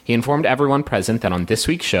 He informed everyone present that on this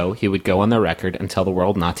week's show, he would go on the record and tell the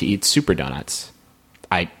world not to eat Super Donuts.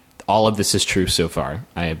 All of this is true so far.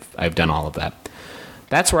 I've done all of that.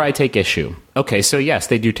 That's where I take issue. Okay, so yes,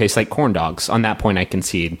 they do taste like corn dogs. On that point, I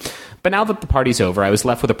concede. But now that the party's over, I was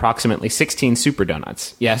left with approximately 16 Super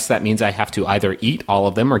Donuts. Yes, that means I have to either eat all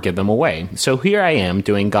of them or give them away. So here I am,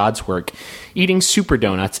 doing God's work, eating Super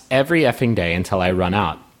Donuts every effing day until I run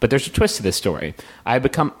out. But there's a twist to this story. I have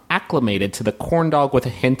become acclimated to the corn dog with a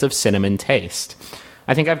hint of cinnamon taste.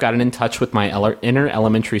 I think I've gotten in touch with my inner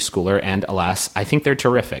elementary schooler, and alas, I think they're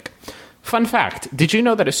terrific. Fun fact, did you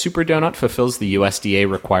know that a Super Donut fulfills the USDA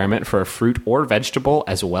requirement for a fruit or vegetable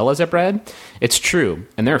as well as a bread? It's true,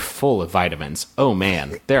 and they're full of vitamins. Oh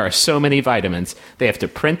man, there are so many vitamins. They have to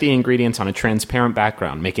print the ingredients on a transparent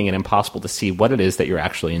background, making it impossible to see what it is that you're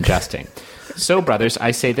actually ingesting. So, brothers,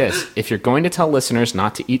 I say this. If you're going to tell listeners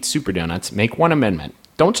not to eat Super Donuts, make one amendment.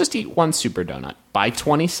 Don't just eat one Super Donut. Buy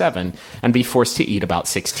 27 and be forced to eat about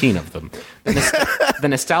 16 of them. The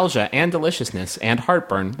nostalgia and deliciousness and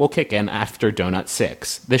heartburn will kick in after Donut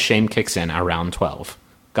 6. The shame kicks in around 12.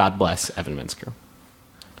 God bless, Evan Minsker.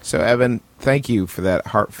 So, Evan, thank you for that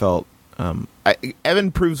heartfelt...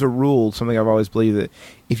 Evan proves a rule, something I've always believed, that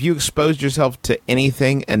if you expose yourself to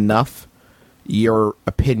anything enough, your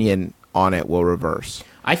opinion on it will reverse.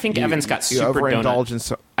 I think Evan's got Super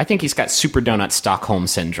Donut. I think he's got Super Donut Stockholm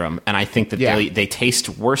Syndrome, and I think that they taste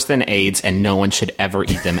worse than AIDS, and no one should ever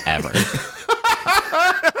eat them ever.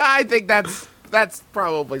 I think that's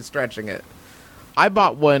probably stretching it. I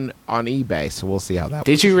bought one on eBay, so we'll see how that.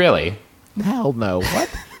 Did you really? Hell no! What?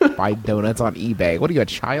 buy donuts on eBay. What are you, a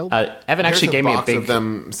child? Evan actually gave me a big of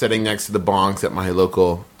them sitting next to the bongs at my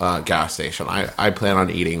local gas station. I plan on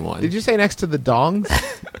eating one. Did you say next to the dongs?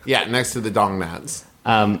 Yeah, next to the dong gnats.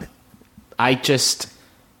 They're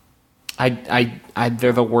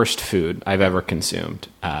the worst food I've ever consumed.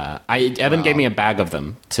 Evan gave me a bag of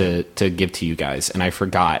them to give to you guys, and I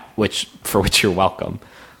forgot, for which you're welcome.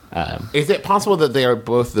 Is it possible that they are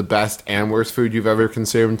both the best and worst food you've ever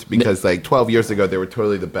consumed? Because 12 years ago, they were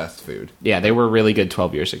totally the best food. Yeah, they were really good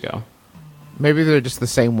 12 years ago. Maybe they're just the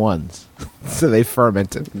same ones. So they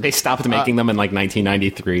fermented. They stopped making them in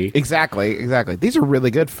 1993. Exactly. These are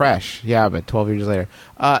really good fresh. Yeah, but 12 years later.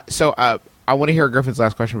 So I want to hear Griffin's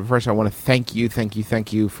last question, but first I want to thank you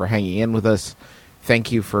for hanging in with us.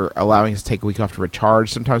 Thank you for allowing us to take a week off to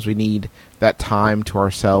recharge. Sometimes we need that time to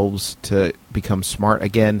ourselves to become smart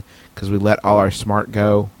again, because we let all our smart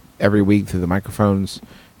go every week through the microphones.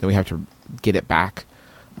 Then we have to get it back.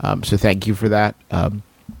 So thank you for that.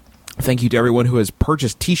 Thank you to everyone who has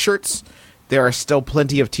purchased T-shirts. There are still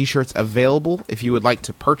plenty of T-shirts available. If you would like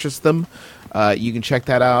to purchase them, you can check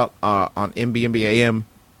that out on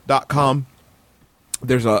mbmbam.com.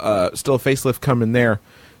 There's still a facelift coming there,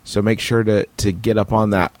 so make sure to get up on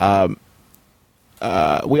that.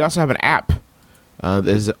 We also have an app that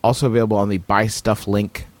is also available on the Buy Stuff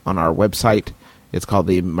link on our website. It's called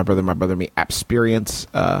the My Brother Me Appsperience.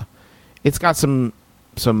 It's got some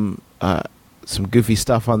goofy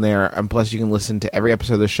stuff on there, and plus you can listen to every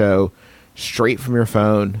episode of the show straight from your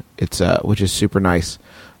phone. It's which is super nice.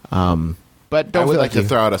 But don't I would feel like to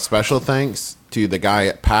throw out a special thanks to the guy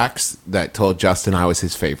at PAX that told Justin I was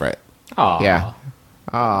his favorite. Aww. Yeah.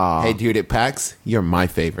 Aww. Hey, dude at PAX, you're my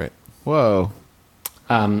favorite. Whoa.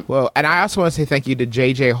 Whoa. And I also want to say thank you to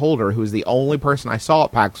JJ Holder, who is the only person I saw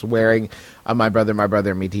at PAX wearing a My Brother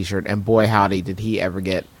and Me t-shirt, and boy howdy did he ever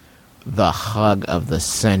get the hug of the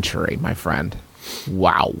century, my friend.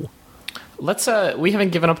 Wow. Let's we haven't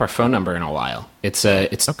given up our phone number in a while. It's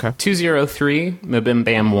okay.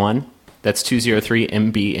 203-MBIMBAM1. That's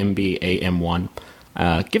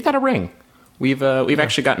 203-MBIMBAM1. Give that a ring. We've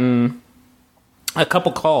actually gotten a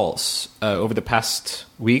couple calls over the past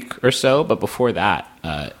week or so, but before that,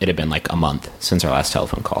 it had been a month since our last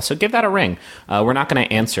telephone call. So give that a ring. We're not going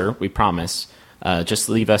to answer, we promise. Just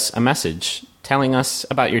leave us a message telling us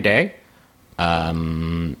about your day,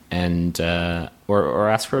 and or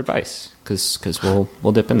ask for advice, because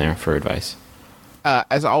we'll dip in there for advice.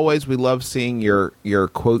 As always, we love seeing your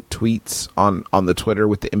quote tweets on the Twitter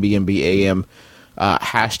with the MBMBAM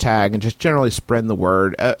hashtag, and just generally spreading the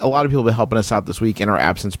word. A lot of people have been helping us out this week in our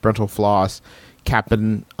absence. Brental Floss,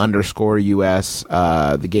 Captain_US,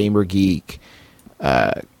 the Gamer Geek,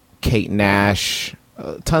 Kate Nash.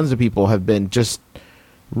 Tons of people have been just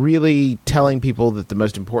really telling people that the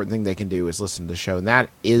most important thing they can do is listen to the show. And that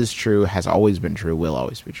is true, has always been true, will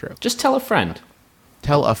always be true. Just tell a friend.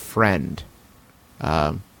 Tell a friend.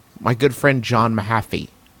 My good friend John Mahaffey,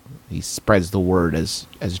 he spreads the word as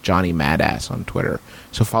Johnny Madass on Twitter.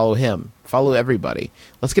 So follow him. Follow everybody.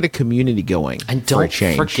 Let's get a community going. And don't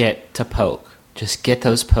forget to poke. Just get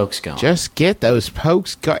those pokes going.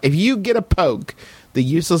 If you get a poke, the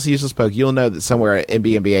useless poke, you'll know that somewhere an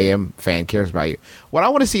MBMBAM fan cares about you. What I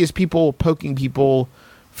want to see is people poking people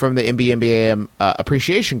from the MBMBAM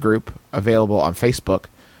appreciation group available on Facebook.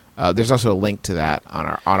 There's also a link to that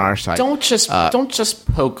on our site. Don't just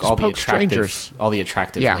poke all the attractive strangers. All the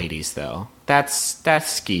attractive ladies, though. That's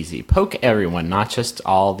skeezy. Poke everyone, not just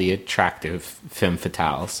all the attractive femme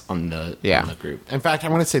fatales on the group. In fact, I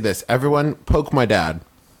want to say this: everyone, poke my dad.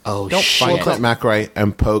 Oh, don't find Clint McRae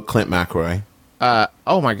and poke Clint McRae.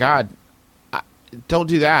 Oh my God! Don't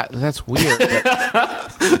do that. That's weird.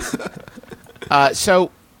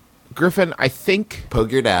 So, Griffin, I think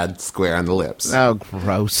poke your dad square on the lips. Oh,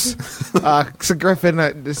 gross. So,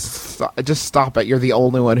 Griffin, just stop it. You're the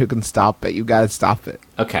only one who can stop it. You got to stop it.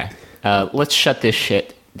 Okay. Let's shut this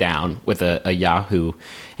shit down with a Yahoo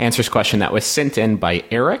Answers question that was sent in by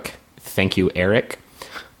Eric. Thank you, Eric.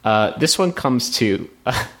 This one comes to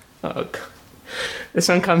us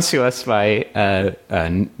by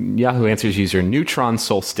Yahoo Answers user Neutron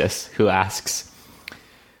Solstice, who asks,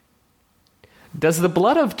 does the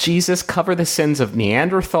blood of Jesus cover the sins of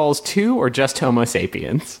Neanderthals too, or just Homo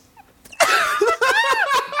sapiens?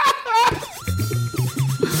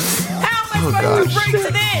 Oh, gosh.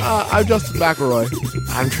 I'm Justin McElroy.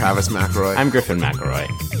 I'm Travis McElroy. I'm Griffin McElroy.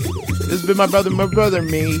 This has been my brother,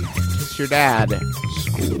 me. It's your dad.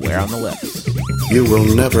 Square on the lips. You will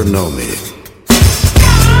never know me.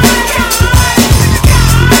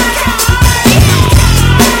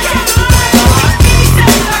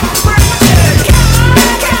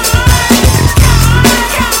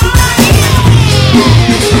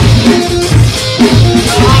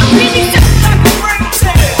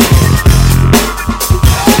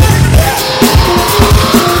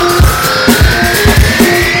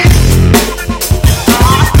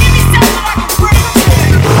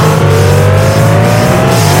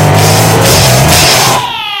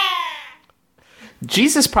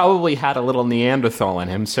 Jesus probably had a little Neanderthal in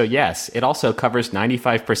him, so yes, it also covers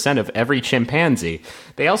 95% of every chimpanzee.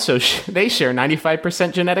 They also they share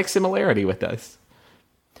 95% genetic similarity with us.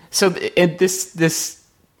 So this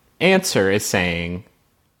answer is saying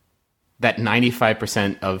that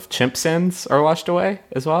 95% of chimp sins are washed away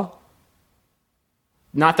as well.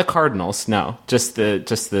 Not the cardinals, no, just the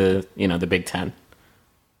the Big Ten.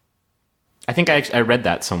 I think I read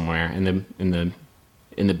that somewhere in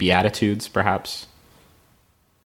the Beatitudes, perhaps.